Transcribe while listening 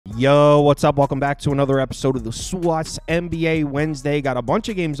Yo, what's up? Welcome back to another episode of the SWATs NBA Wednesday. Got a bunch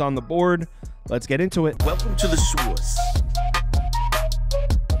of games on the board. Let's get into it. Welcome to the SWATs.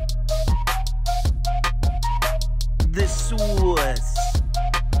 The SWATs.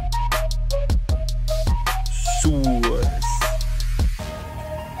 SWATs.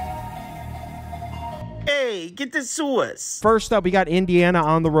 Hey, get the SWATs. First up, we got Indiana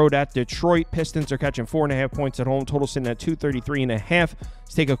on the road at Detroit. Pistons are catching 4.5 points at home. Total sitting at 233.5.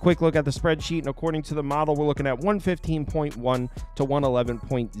 Let's take a quick look at the spreadsheet, and according to the model, we're looking at 115.1 to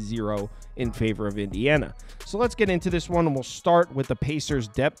 111.0 in favor of Indiana. So let's get into this one, and we'll start with the Pacers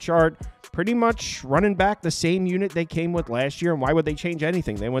depth chart. Pretty much running back the same unit they came with last year, and why would they change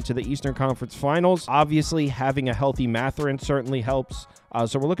anything? They went to the Eastern Conference Finals. Obviously, having a healthy Mathurin certainly helps.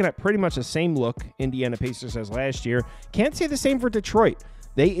 So we're looking at pretty much the same look Indiana Pacers as last year. Can't say the same for Detroit.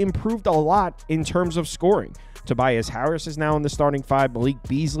 They improved a lot in terms of scoring. Tobias Harris is now in the starting five. Malik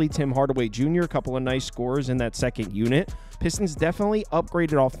Beasley, Tim Hardaway Jr., a couple of nice scorers in that second unit. Pistons definitely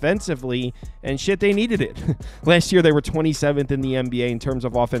upgraded offensively, and shit, they needed it. Last year, they were 27th in the NBA in terms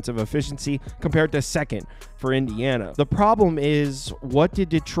of offensive efficiency compared to second for Indiana. The problem is, what did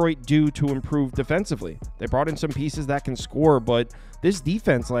Detroit do to improve defensively? They brought in some pieces that can score, but this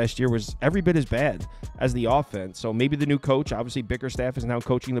defense last year was every bit as bad as the offense. So maybe the new coach, obviously Bickerstaff, is now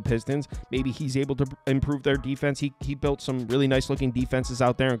coaching the Pistons. Maybe he's able to improve their defense. He built some really nice looking defenses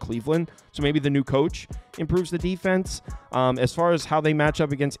out there in Cleveland. So maybe the new coach improves the defense. As far as how they match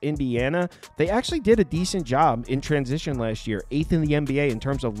up against Indiana, they actually did a decent job in transition last year. 8th in the NBA in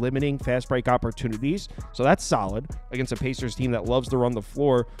terms of limiting fast break opportunities. So that's solid against a Pacers team that loves to run the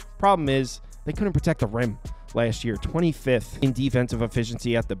floor. Problem is, they couldn't protect the rim last year. 25th in defensive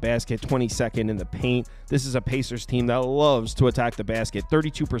efficiency at the basket, 22nd in the paint. This is a Pacers team that loves to attack the basket.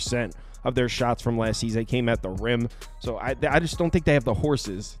 32% of their shots from last season came at the rim. So I just don't think they have the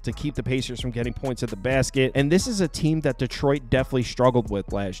horses to keep the Pacers from getting points at the basket. And this is a team that Detroit definitely struggled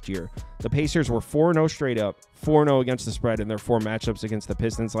with last year. The Pacers were 4-0 straight up, 4-0 against the spread in their 4 matchups against the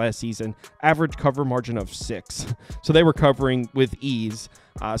Pistons last season. Average cover margin of 6. So they were covering with ease.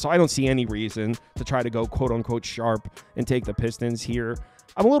 So I don't see any reason to try to go quote-unquote sharp and take the Pistons here.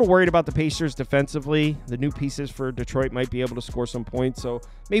 I'm a little worried about the Pacers defensively. The new pieces for Detroit might be able to score some points. So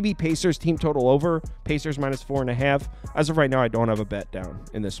maybe Pacers team total over. Pacers minus 4.5. As of right now, I don't have a bet down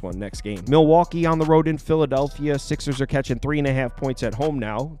in this one. Next game. Milwaukee on the road in Philadelphia. Sixers are catching 3.5 points at home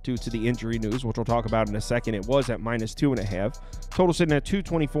now due to the injury news, which we'll talk about in a second. It was at minus 2.5. Total sitting at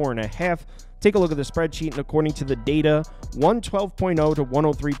 224.5. Take a look at the spreadsheet, and according to the data, 112.0 to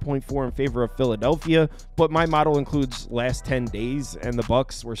 103.4 in favor of Philadelphia, but my model includes last 10 days, and the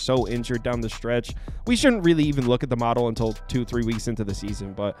Bucks were so injured down the stretch. We shouldn't really even look at the model until 2-3 weeks into the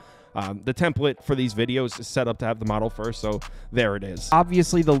season, but the template for these videos is set up to have the model first, so there it is.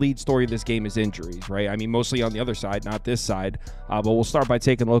 Obviously, the lead story of this game is injuries, right? I mean, mostly on the other side, not this side, but we'll start by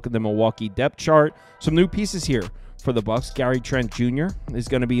taking a look at the Milwaukee depth chart. Some new pieces here. For the Bucks, Gary Trent Jr. is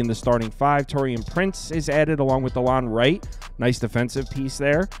going to be in the starting five. Taurean Prince is added along with DeLon Wright. Nice defensive piece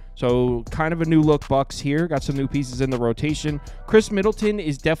there. So kind of a new look Bucks here. Got some new pieces in the rotation. Chris Middleton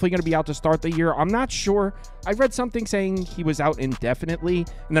is definitely going to be out to start the year. I'm not sure. I read something saying he was out indefinitely,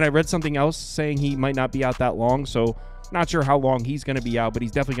 and then I read something else saying he might not be out that long. So not sure how long he's going to be out, but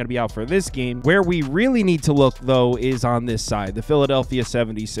he's definitely going to be out for this game. Where we really need to look, though, is on this side. The Philadelphia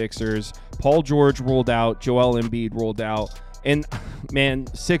 76ers. Paul George ruled out. Joel Embiid ruled out. And, man,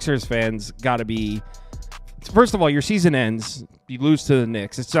 Sixers fans got to be... First of all, your season ends. You lose to the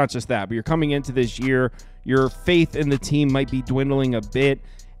Knicks. It's not just that, but you're coming into this year. Your faith in the team might be dwindling a bit.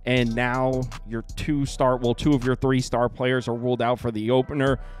 And now your two of your 3 star players are ruled out for the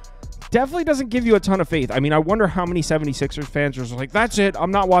opener. Definitely doesn't give you a ton of faith. I mean, I wonder how many 76ers fans are just like, that's it, I'm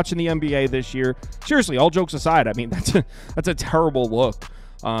not watching the NBA this year. Seriously, all jokes aside, I mean, that's a terrible look,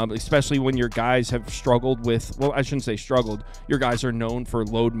 especially when your guys have struggled with, well, I shouldn't say struggled. Your guys are known for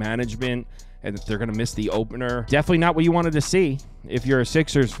load management, and they're going to miss the opener. Definitely not what you wanted to see if you're a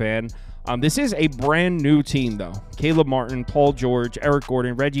Sixers fan. This is a brand new team, though. Caleb Martin, Paul George, Eric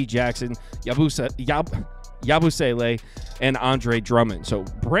Gordon, Reggie Jackson, Yabusele, and Andre Drummond. So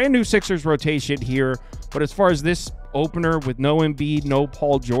brand new Sixers rotation here. But as far as this opener with no Embiid, no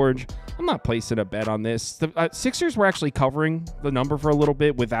Paul George, I'm not placing a bet on this. The Sixers were actually covering the number for a little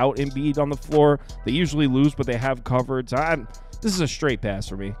bit without Embiid on the floor. They usually lose, but they have covered. So this is a straight pass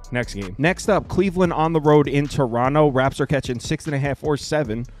for me. Next game. Next up, Cleveland on the road in Toronto. Raps are catching 6.5 or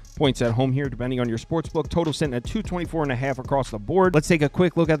 7 points at home here, depending on your sports book. Total sitting at 224.5 across the board. Let's take a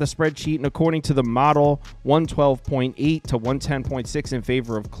quick look at the spreadsheet, and according to the model, 112.8 to 110.6 in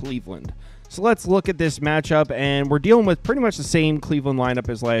favor of Cleveland. So let's look at this matchup, and we're dealing with pretty much the same Cleveland lineup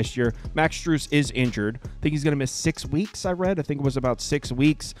as last year. Max Strus is injured. I think he's going to miss 6 weeks, I read. I think it was about 6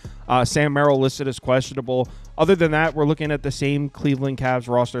 weeks. Sam Merrill listed as questionable. Other than that, we're looking at the same Cleveland Cavs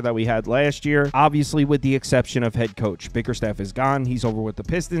roster that we had last year, obviously with the exception of head coach. Bickerstaff is gone. He's over with the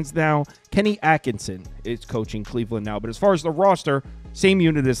Pistons now. Kenny Atkinson is coaching Cleveland now. But as far as the roster, same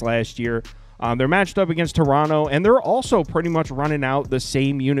unit as last year. They're matched up against Toronto, and they're also pretty much running out the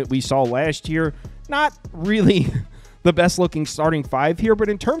same unit we saw last year. Not really the best-looking starting five here, but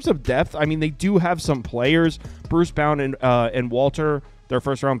in terms of depth, I mean, they do have some players. Bruce Brown and Walter, their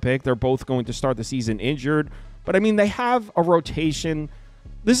first-round pick, they're both going to start the season injured. But, I mean, they have a rotation.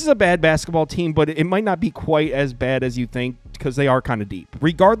 This is a bad basketball team, but it might not be quite as bad as you think because they are kind of deep.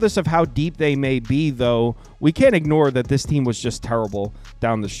 Regardless of how deep they may be, though, we can't ignore that this team was just terrible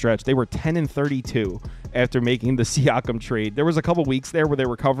down the stretch. They were 10-32 after making the Siakam trade. There was a couple weeks there where they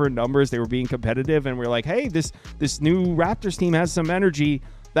were covering numbers. They were being competitive, and we're like, hey, this new Raptors team has some energy.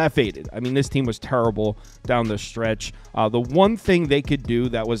 That faded. I mean, this team was terrible down the stretch. The one thing they could do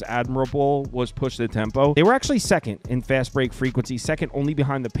that was admirable was push the tempo. They were actually second in fast break frequency, second only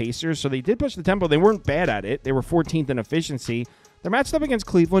behind the Pacers, so they did push the tempo. They weren't bad at it. They were 14th in efficiency. They're matched up against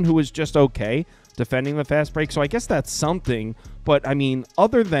Cleveland, who was just okay defending the fast break, so I guess that's something. But, I mean,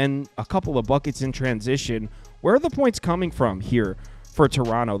 other than a couple of buckets in transition, where are the points coming from here for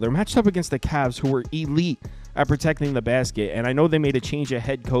Toronto? They're matched up against the Cavs, who were elite at protecting the basket, and I know they made a change of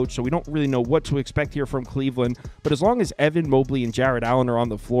head coach, so we don't really know what to expect here from Cleveland, but as long as Evan Mobley and Jarrett Allen are on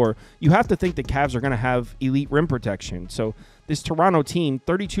the floor, you have to think the Cavs are going to have elite rim protection. So this Toronto team,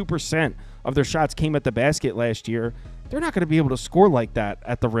 32% of their shots came at the basket last year. They're not going to be able to score like that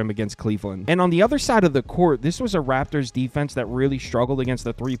at the rim against Cleveland. And on the other side of the court, this was a Raptors defense that really struggled against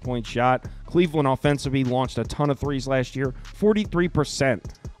the three-point shot. Cleveland offensively launched a ton of threes last year. 43%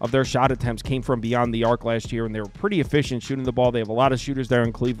 of their shot attempts came from beyond the arc last year, and they were pretty efficient shooting the ball. They have a lot of shooters there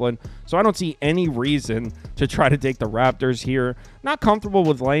in Cleveland, so I don't see any reason to try to take the Raptors here. Not comfortable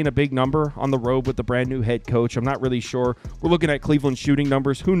with laying a big number on the road with the brand new head coach. I'm not really sure. We're looking at Cleveland shooting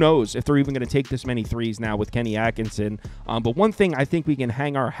numbers. Who knows if they're even going to take this many threes now with Kenny Atkinson. But one thing I think we can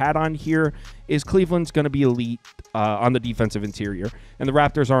hang our hat on here is Cleveland's going to be elite on the defensive interior, and the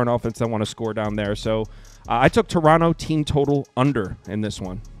Raptors are an offense that want to score down there. So I took Toronto team total under in this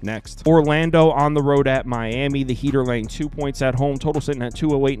one. Next, Orlando on the road at Miami. The Heat are laying 2 points at home. Total sitting at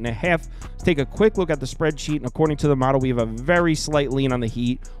 208.5. Let's take a quick look at the spreadsheet, and according to the model, we have a very slight lean on the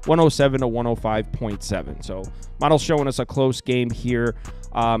Heat, 107 to 105.7. So model's showing us a close game here.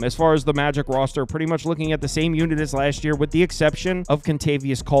 As far as the Magic roster, pretty much looking at the same unit as last year with the exception of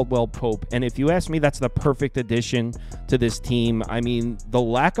Kentavious Caldwell-Pope. And if you ask me, that's the perfect addition to this team. I mean, the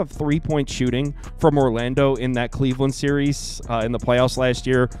lack of three-point shooting from Orlando in that Cleveland series in the playoffs last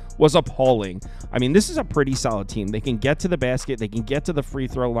year was appalling. I mean, this is a pretty solid team. They can get to the basket. They can get to the free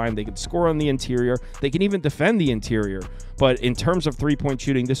throw line. They can score on the interior. They can even defend the interior. But in terms of three-point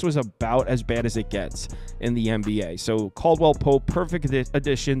shooting, this was about as bad as it gets in the NBA. So Caldwell-Pope, perfect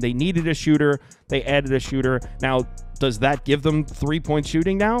addition. They needed a shooter. They added a shooter. Now, does that give them three-point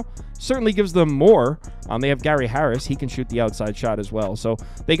shooting now? Certainly gives them more. They have Gary Harris. He can shoot the outside shot as well. So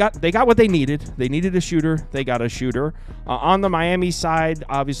they got what they needed. They needed a shooter. They got a shooter. On the Miami side,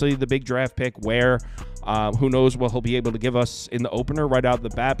 obviously the big draft pick, Ware. Who knows what he'll be able to give us in the opener right out the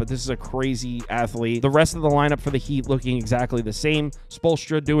bat, but this is a crazy athlete. The rest of the lineup for the Heat looking exactly the same.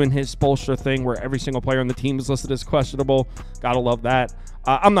 Spoelstra doing his Spoelstra thing where every single player on the team is listed as questionable. Gotta love that.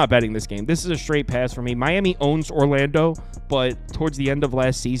 I'm not betting this game. This is a straight pass for me. Miami owns Orlando, but towards the end of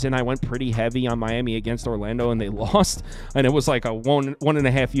last season, I went pretty heavy on Miami against Orlando, and they lost. And it was like a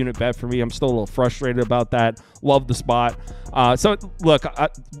 1.5 unit bet for me. I'm still a little frustrated about that. Love the spot. So, look,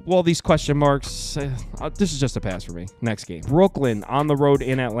 all these question marks, this is just a pass for me. Next game. Brooklyn on the road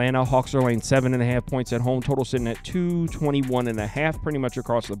in Atlanta. Hawks are laying 7.5 points at home. Total sitting at 221.5, pretty much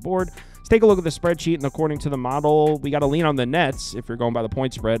across the board. Let's take a look at the spreadsheet, and according to the model, we got to lean on the Nets if you're going by the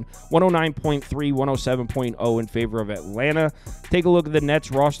point spread. 109.3, 107.0 in favor of Atlanta. Take a look at the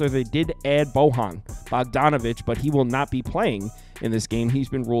Nets roster. They did add Bojan Bogdanovic, but he will not be playing in this game. He's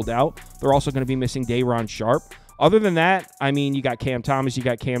been ruled out. They're also going to be missing Day'Ron Sharpe. Other than that, I mean, you got Cam Thomas, you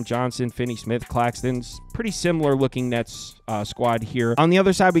got Cam Johnson, Finney-Smith, Claxton's pretty similar looking Nets squad here. On the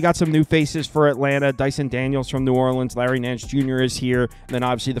other side, we got some new faces for Atlanta. Dyson Daniels from New Orleans, Larry Nance Jr. is here. And then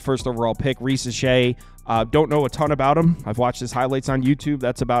obviously the first overall pick, Reese Shea. Don't know a ton about him. I've watched his highlights on YouTube.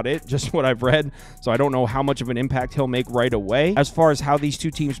 That's about it, just what I've read. So I don't know how much of an impact he'll make right away. As far as how these two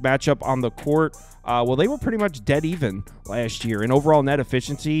teams match up on the court, Well, they were pretty much dead even last year. In overall net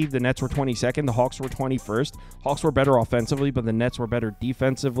efficiency, the Nets were 22nd, the Hawks were 21st. Hawks were better offensively, but the Nets were better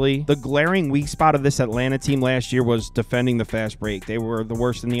defensively. The glaring weak spot of this Atlanta team last year was defending the fast break. They were the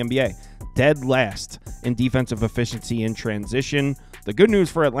worst in the NBA. Dead last in defensive efficiency in transition. The good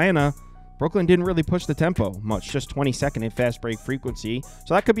news for Atlanta, Brooklyn didn't really push the tempo much, just 22nd in fast break frequency.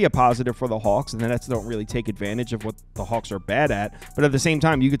 So that could be a positive for the Hawks, and the Nets don't really take advantage of what the Hawks are bad at. But at the same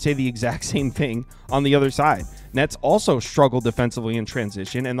time, you could say the exact same thing on the other side. Nets also struggled defensively in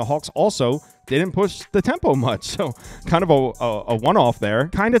transition, and the Hawks also didn't push the tempo much. So kind of a one-off there.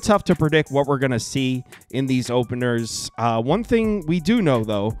 Kind of tough to predict what we're going to see in these openers. One thing we do know,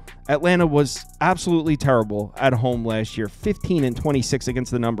 though, Atlanta was absolutely terrible at home last year. 15-26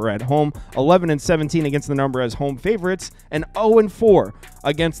 against the number at home, 11-17 against the number as home favorites, and 0-4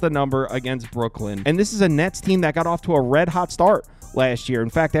 against the number against Brooklyn. And this is a Nets team that got off to a red-hot start last year. In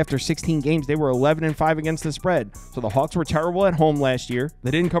fact, after 16 games, they were 11-5 against the spread. So the Hawks were terrible at home last year.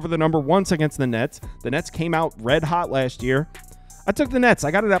 They didn't cover the number once against the Nets. The Nets came out red hot last year. I took the Nets.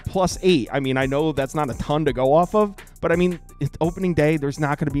 I got it at +8. I mean, I know that's not a ton to go off of, but I mean, it's opening day. There's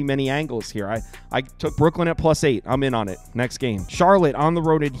not going to be many angles here. I took Brooklyn at +8. I'm in on it. Next game. Charlotte on the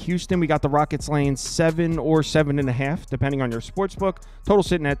road at Houston. We got the Rockets laying 7 or 7.5, depending on your sports book. Total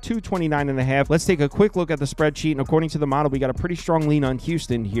sitting at 229.5. Let's take a quick look at the spreadsheet. And according to the model, we got a pretty strong lean on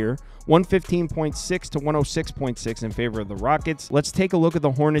Houston here. 115.6 to 106.6 in favor of the Rockets. Let's take a look at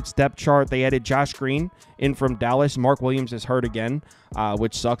the Hornets depth chart. They added Josh Green in from Dallas. Mark Williams is hurt again,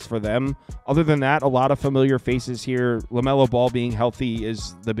 which sucks for them. Other than that, a lot of familiar faces here. LaMelo Ball being healthy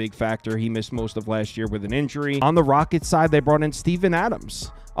is the big factor. He missed most of last year with an injury. On the Rockets side, they brought in Steven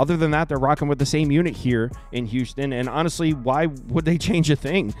Adams. Other than that, they're rocking with the same unit here in Houston. And honestly, why would they change a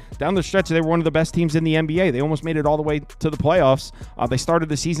thing? Down the stretch, they were one of the best teams in the NBA. They almost made it all the way to the playoffs. They started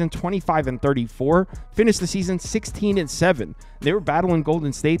the season 25-34, finished the season 16-7. They were battling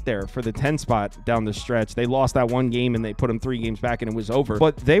Golden State there for the 10 spot down the stretch. They lost that one game and they put them 3 games back and it was over.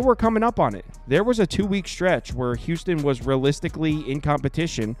 But they were coming up on it. There was a 2-week stretch where Houston was realistically in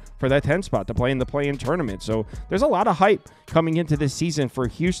competition for that 10 spot to play in the play-in tournament. So there's a lot of hype coming into this season for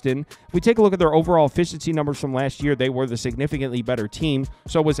Houston. If we take a look at their overall efficiency numbers from last year, they were the significantly better team.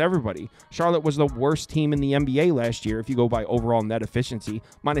 So was everybody. Charlotte was the worst team in the NBA last year if you go by overall net efficiency,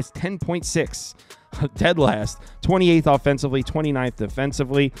 minus 10.6. Dead last, 28th offensively, 29th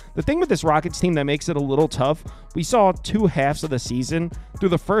defensively. The thing with this Rockets team that makes it a little tough, we saw 2 halves of the season. Through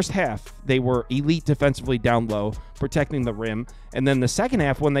the first half, they were elite defensively down low, protecting the rim. And then the second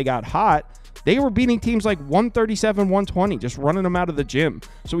half, when they got hot, they were beating teams like 137, 120, just running them out of the gym.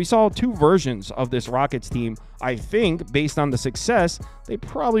 So we saw 2 versions of this Rockets team. I think, based on the success, they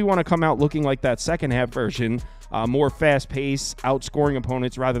probably want to come out looking like that second half version. More fast-paced, outscoring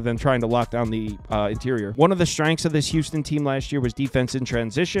opponents rather than trying to lock down the interior. One of the strengths of this Houston team last year was defense in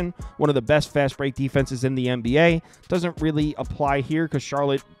transition. One of the best fast break defenses in the NBA. Doesn't really apply here because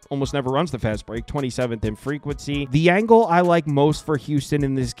Charlotte almost never runs the fast break, 27th in frequency. The angle I like most for Houston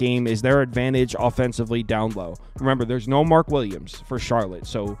in this game is their advantage offensively down low. Remember, there's no Mark Williams for Charlotte,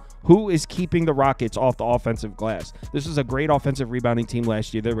 so who is keeping the Rockets off the offensive glass? This is a great offensive rebounding team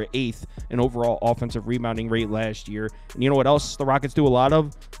last year. They were 8th in overall offensive rebounding rate last year. And you know what else the Rockets do a lot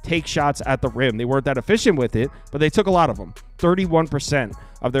of? Take shots at the rim. They weren't that efficient with it, but they took a lot of them. 31%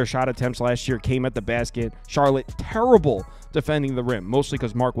 of their shot attempts last year came at the basket. Charlotte, terrible defending the rim, mostly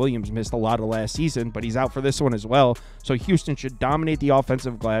because Mark Williams missed a lot of last season, but he's out for this one as well. So Houston should dominate the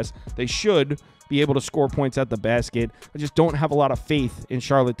offensive glass. They should be able to score points at the basket. I just don't have a lot of faith in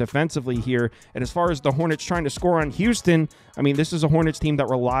Charlotte defensively here. And as far as the Hornets trying to score on Houston, I mean, this is a Hornets team that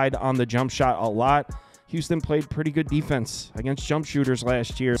relied on the jump shot a lot. Houston played pretty good defense against jump shooters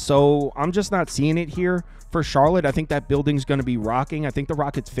last year. So I'm just not seeing it here for Charlotte. I think that building's going to be rocking. I think the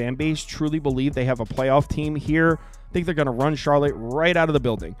Rockets fan base truly believe they have a playoff team here. I think they're going to run Charlotte right out of the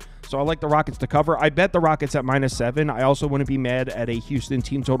building. So I like the Rockets to cover. I bet the Rockets at -7. I also wouldn't be mad at a Houston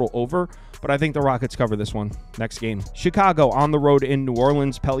team total over, but I think the Rockets cover this one. Next game. Chicago on the road in New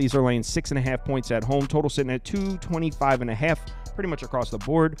Orleans. Pellies are laying 6.5 points at home. Total sitting at 225.5, pretty much across the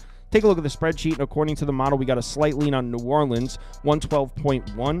board. Take a look at the spreadsheet, and according to the model, we got a slight lean on New Orleans,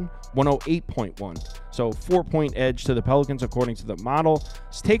 112.1, 108.1. So 4-point edge to the Pelicans, according to the model.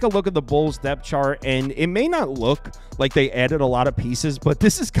 Let's take a look at the Bulls depth chart, and it may not look like they added a lot of pieces, but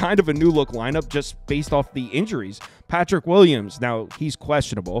this is kind of a new look lineup just based off the injuries. Patrick Williams, now he's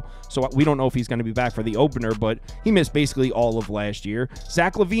questionable, so we don't know if he's going to be back for the opener, but he missed basically all of last year.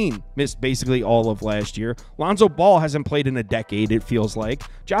 Zach LaVine missed basically all of last year. Lonzo Ball hasn't played in a decade, it feels like.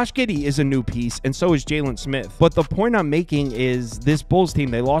 Josh Giddey is a new piece, and so is Jalen Smith. But the point I'm making is this Bulls team,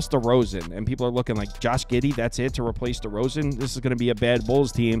 they lost DeRozan, and people are looking like Josh Giddey, that's it to replace DeRozan? This is going to be a bad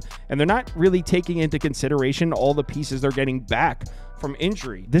Bulls team, and they're not really taking into consideration all the pieces they're getting back from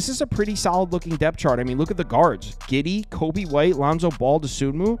injury. This is a pretty solid looking depth chart. I mean, look at the guards. Giddey, Kobe White, Lonzo Ball,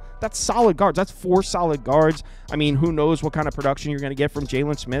 Dosunmu. That's solid guards. That's 4 solid guards. I mean, who knows what kind of production you're going to get from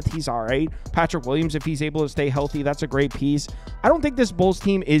Jalen Smith. He's all right. Patrick Williams, if he's able to stay healthy, that's a great piece. I don't think this Bulls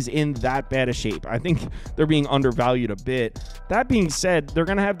team is in that bad a shape. I think they're being undervalued a bit. That being said, they're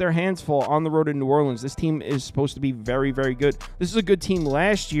going to have their hands full on the road in New Orleans. This team is supposed to be very, very good. This is a good team.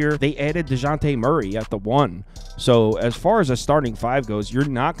 Last year, they added DeJounte Murray at the 1. So as far as a starting 5 goes, you're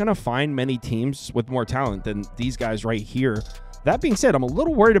not going to find many teams with more talent than these guys right here. That being said, I'm a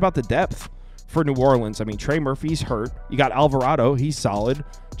little worried about the depth for New Orleans. I mean, Trey Murphy's hurt. You got Alvarado. He's solid.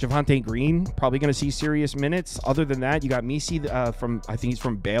 Javonte Green, probably going to see serious minutes. Other than that, you got Misi I think he's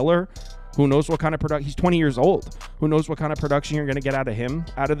from Baylor. Who knows what kind of production? He's 20 years old. Who knows what kind of production you're going to get out of him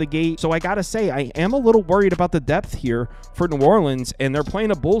out of the gate? So I got to say, I am a little worried about the depth here for New Orleans, and they're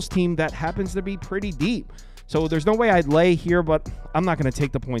playing a Bulls team that happens to be pretty deep. So there's no way I'd lay here, but I'm not going to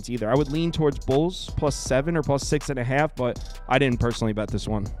take the points either. I would lean towards Bulls +7 or +6.5, but I didn't personally bet this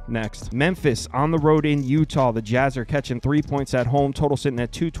one. Next, Memphis on the road in Utah. The Jazz are catching 3 points at home. Total sitting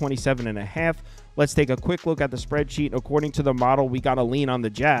at 227.5. Let's take a quick look at the spreadsheet. According to the model, we got to lean on the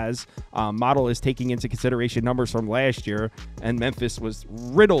Jazz. Model is taking into consideration numbers from last year, and Memphis was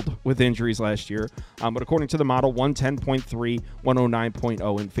riddled with injuries last year. But according to the model, 110.3,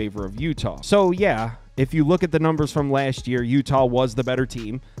 109.0 in favor of Utah. So, yeah. If you look at the numbers from last year, Utah was the better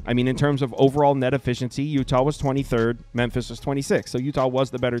team. I mean, in terms of overall net efficiency, Utah was 23rd, Memphis was 26th. So Utah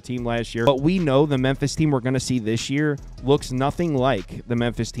was the better team last year. But we know the Memphis team we're going to see this year looks nothing like the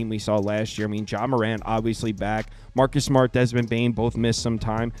Memphis team we saw last year. I mean, Ja Morant obviously back. Marcus Smart, Desmond Bane both missed some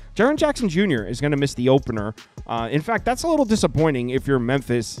time. Jaren Jackson Jr. is going to miss the opener. In fact, that's a little disappointing if you're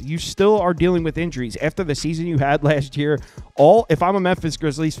Memphis. You still are dealing with injuries. After the season you had last year, if I'm a Memphis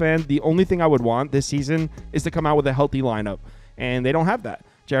Grizzlies fan, the only thing I would want this season is to come out with a healthy lineup, and they don't have that.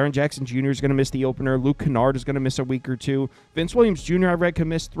 Jaren Jackson Jr. is going to miss the opener. Luke Kennard is going to miss a week or two. Vince Williams Jr. I read could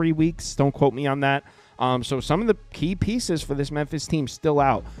miss 3 weeks. Don't quote me on that. So some of the key pieces for this Memphis team still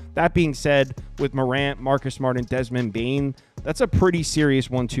out. That being said, with Morant, Marcus Smart, and Desmond Bane, that's a pretty serious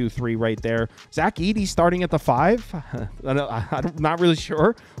 1-2-3 right there. Zach Edey starting at the 5. I'm not really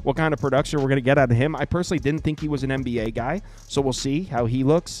sure what kind of production we're going to get out of him. I personally didn't think he was an NBA guy, so we'll see how he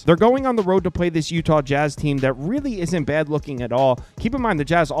looks. They're going on the road to play this Utah Jazz team that really isn't bad looking at all. Keep in mind, the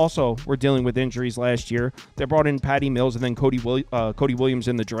Jazz also were dealing with injuries last year. They brought in Patty Mills and then Cody Williams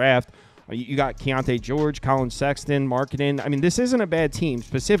in the draft. You got Keontae George, Colin Sexton, Markkanen. I mean, this isn't a bad team.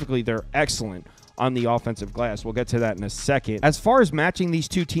 Specifically, they're excellent on the offensive glass. We'll get to that in a second. As far as matching these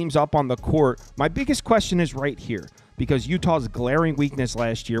two teams up on the court, my biggest question is right here, because Utah's glaring weakness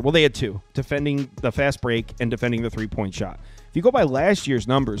last year, well, they had 2, defending the fast break and defending the three-point shot. If you go by last year's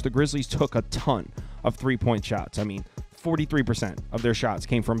numbers, the Grizzlies took a ton of three-point shots. I mean, 43% of their shots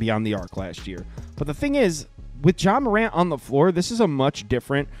came from beyond the arc last year. But the thing is, with Ja Morant on the floor, this is a much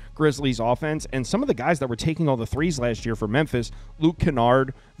different Grizzlies offense. And some of the guys that were taking all the threes last year for Memphis, Luke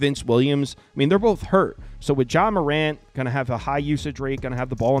Kennard, Vince Williams, I mean, they're both hurt. So with Ja Morant, going to have a high usage rate, going to have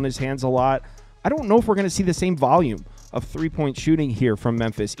the ball in his hands a lot, I don't know if we're going to see the same volume of three-point shooting here from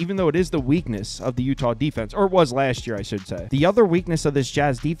Memphis, even though it is the weakness of the Utah defense, or it was last year, I should say. The other weakness of this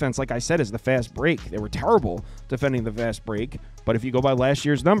Jazz defense, like I said, is the fast break. They were terrible defending the fast break, but if you go by last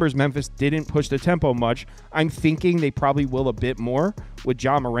year's numbers, Memphis didn't push the tempo much. I'm thinking they probably will a bit more with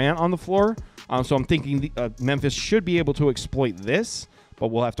Ja Morant on the floor, so I'm thinking Memphis should be able to exploit this, but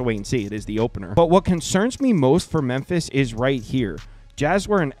we'll have to wait and see. It is the opener. But what concerns me most for Memphis is right here. Jazz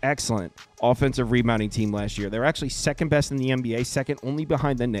were an excellent offensive rebounding team last year. They're actually second best in the NBA, second only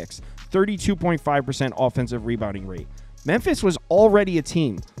behind the Knicks. 32.5% offensive rebounding rate. Memphis was already a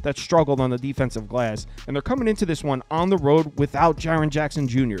team that struggled on the defensive glass, and they're coming into this one on the road without Jaren Jackson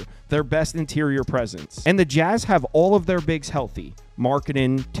Jr., their best interior presence. And the Jazz have all of their bigs healthy.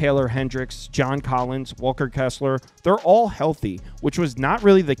 Markkanen, Taylor Hendricks, John Collins, Walker Kessler, they're all healthy, which was not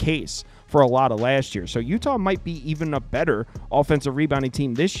really the case for a lot of last year. So Utah might be even a better offensive rebounding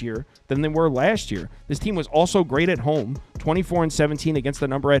team this year than they were last year. This team was also great at home, 24-17 against the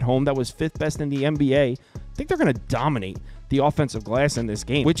number at home. That was 5th best in the NBA. I think they're going to dominate the offensive glass in this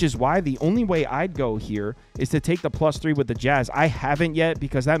game, which is why the only way I'd go here is to take the +3 with the Jazz. I haven't yet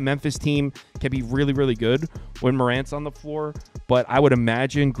because that Memphis team can be really, really good when Morant's on the floor, but I would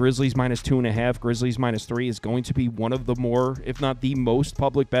imagine Grizzlies -2.5, Grizzlies -3 is going to be one of the more, if not the most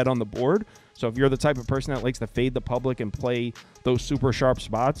public bet on the board. So if you're the type of person that likes to fade the public and play those super sharp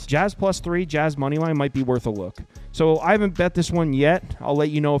spots, Jazz +3, Jazz moneyline might be worth a look. So I haven't bet this one yet. I'll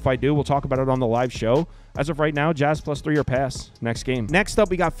let you know if I do. We'll talk about it on the live show. As of right now, Jazz +3 or pass. Next game. Next up,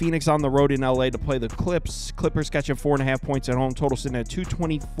 we got Phoenix on the road in LA to play the Clips. Clippers catching 4.5 points at home. Total sitting at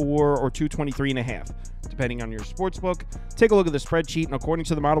 224 or 223.5, depending on your sports book. Take a look at the spreadsheet, and according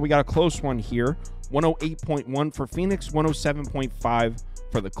to the model, we got a close one here. 108.1 for Phoenix, 107.5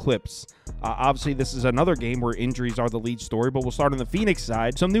 for the Clips. Obviously, this is another game where injuries are the lead story, but we'll start on the Phoenix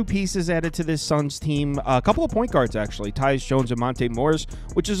side. Some new pieces added to this Suns team. A couple of point guards, actually. Tyus Jones and Monte Morris,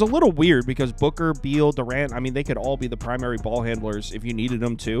 which is a little weird because Booker, Beal, Durant, I mean, they could all be the primary ball handlers if you needed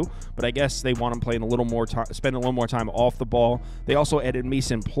them to, but I guess they want them playing a little more time, spending a little more time off the ball. They also added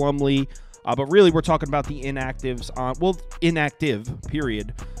Mason Plumlee, but really we're talking about the inactives on, well, inactive,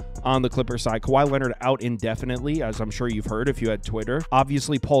 period, on the Clippers side. Kawhi Leonard out indefinitely, as I'm sure you've heard if you had Twitter.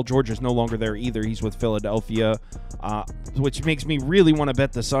 Obviously, Paul George is no longer there either. He's with Philadelphia, which makes me really want to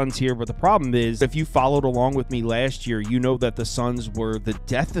bet the Suns here. But the problem is, if you followed along with me last year, you know that the Suns were the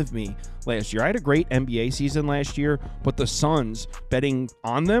death of me last year. I had a great NBA season last year, but the Suns, betting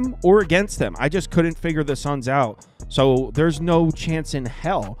on them or against them, I just couldn't figure the Suns out. So there's no chance in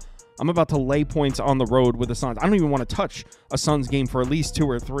hell I'm about to lay points on the road with the Suns. I don't even want to touch a Suns game for at least 2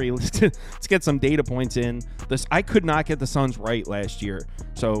 or 3. Let's get some data points in. I could not get the Suns right last year,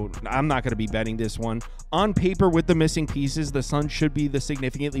 so I'm not going to be betting this one. On paper, with the missing pieces, the Suns should be the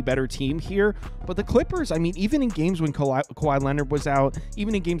significantly better team here. But the Clippers, I mean, even in games when Kawhi Leonard was out,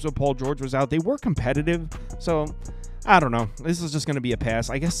 even in games when Paul George was out, they were competitive. So I don't know. This is just going to be a pass.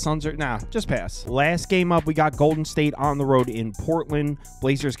 I guess Suns are, just pass. Last game up, we got Golden State on the road in Portland.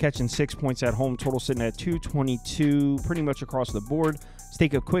 Blazers catching 6 points at home. Total sitting at 222, pretty much across the board. Let's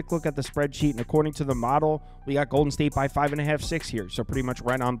take a quick look at the spreadsheet. And according to the model, we got Golden State by 5.5, 6 here. So pretty much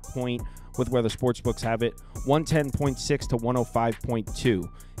right on point with where the sports books have it. 110.6 to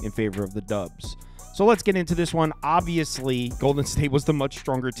 105.2 in favor of the Dubs. So let's get into this one. Obviously, Golden State was the much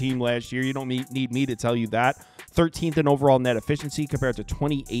stronger team last year. You don't need me to tell you that. 13th in overall net efficiency compared to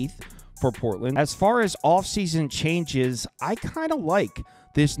 28th for Portland. As far as offseason changes, I kind of like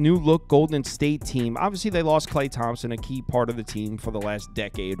this new look Golden State team. Obviously, they lost Klay Thompson, a key part of the team for the last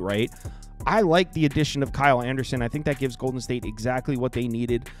decade, right? I like the addition of Kyle Anderson. I think that gives Golden State exactly what they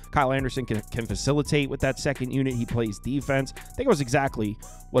needed. Kyle Anderson can facilitate with that second unit. He plays defense. I think it was exactly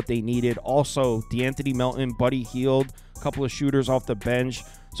what they needed. Also, DeAnthony Melton, Buddy Hield, a couple of shooters off the bench.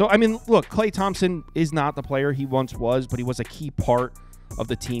 So, I mean, look, Klay Thompson is not the player he once was, but he was a key part of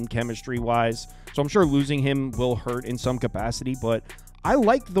the team chemistry-wise. So I'm sure losing him will hurt in some capacity, but I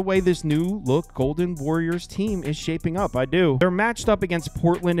like the way this new look Golden Warriors team is shaping up. I do. They're matched up against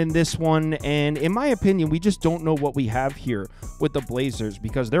Portland in this one, and in my opinion, we just don't know what we have here with the Blazers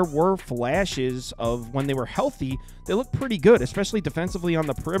because there were flashes of when they were healthy, they looked pretty good, especially defensively on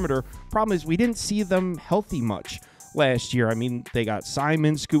the perimeter. Problem is we didn't see them healthy much last year. I mean, they got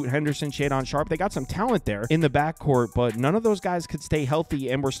Simon, Scoot Henderson, Shadon Sharp. They got some talent there in the backcourt, but none of those guys could stay healthy,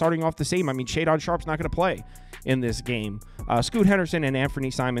 and we're starting off the same. I mean, Shadon Sharp's not going to play in this game. Scoot Henderson and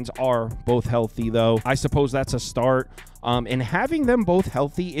Anthony Simons are both healthy, though. I suppose that's a start. And having them both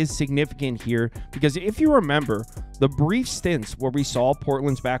healthy is significant here because if you remember, the brief stints where we saw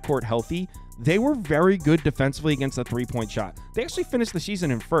Portland's backcourt healthy, they were very good defensively against the three-point shot. They actually finished the season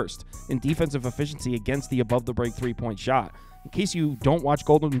in first in defensive efficiency against the above-the-break three-point shot. In case you don't watch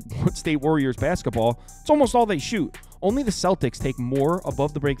Golden State Warriors basketball, it's almost all they shoot. Only the Celtics take more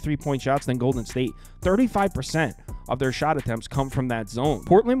above-the-break three-point shots than Golden State. 35% of their shot attempts come from that zone.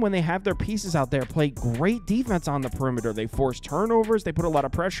 Portland, when they have their pieces out there, play great defense on the perimeter. They force turnovers. They put a lot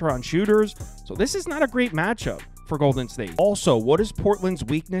of pressure on shooters. So this is not a great matchup for Golden State. Also, what is Portland's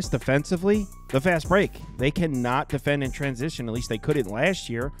weakness defensively? The fast break. They cannot defend in transition. At least they couldn't last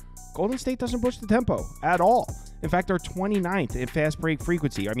year. Golden State doesn't push the tempo at all. In fact, they're 29th in fast break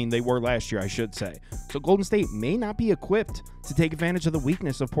frequency. I mean, they were last year, I should say. So Golden State may not be equipped to take advantage of the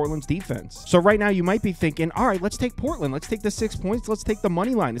weakness of Portland's defense. So right now, you might be thinking, all right, let's take Portland. Let's take the 6 points. Let's take the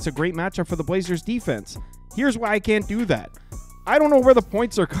money line. It's a great matchup for the Blazers defense. Here's why I can't do that. I don't know where the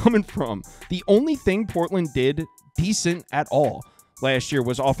points are coming from. The only thing Portland did decent at all last year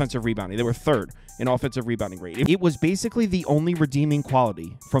was offensive rebounding. They were third in offensive rebounding rate. It was basically the only redeeming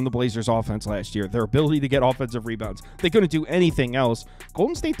quality from the Blazers offense last year, their ability to get offensive rebounds. They couldn't do anything else.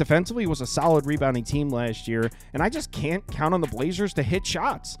 Golden State defensively was a solid rebounding team last year, and I just can't count on the Blazers to hit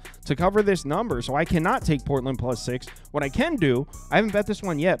shots to cover this number, so I cannot take Portland +6. What I can do, I haven't bet this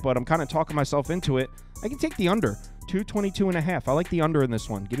one yet, but I'm kind of talking myself into it, I can take the under. 222.5. I like the under in this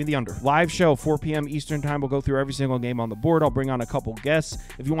one. Give me the under. Live show, 4 p.m. Eastern time. We'll go through every single game on the board. I'll bring on a couple guests.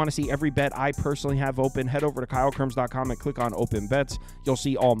 If you want to see every bet I personally have open, head over to KyleKirms.com and click on open bets. You'll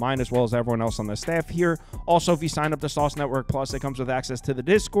see all mine as well as everyone else on the staff here. Also, if you sign up to Sauce Network Plus, it comes with access to the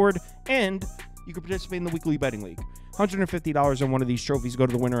Discord, and you can participate in the weekly betting league. $150 on one of these trophies go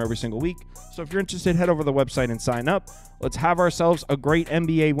to the winner every single week. So if you're interested, head over to the website and sign up. Let's have ourselves a great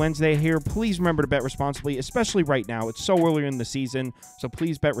NBA Wednesday here. Please remember to bet responsibly, especially right now. It's so early in the season, so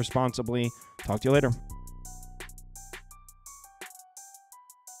please bet responsibly. Talk to you later.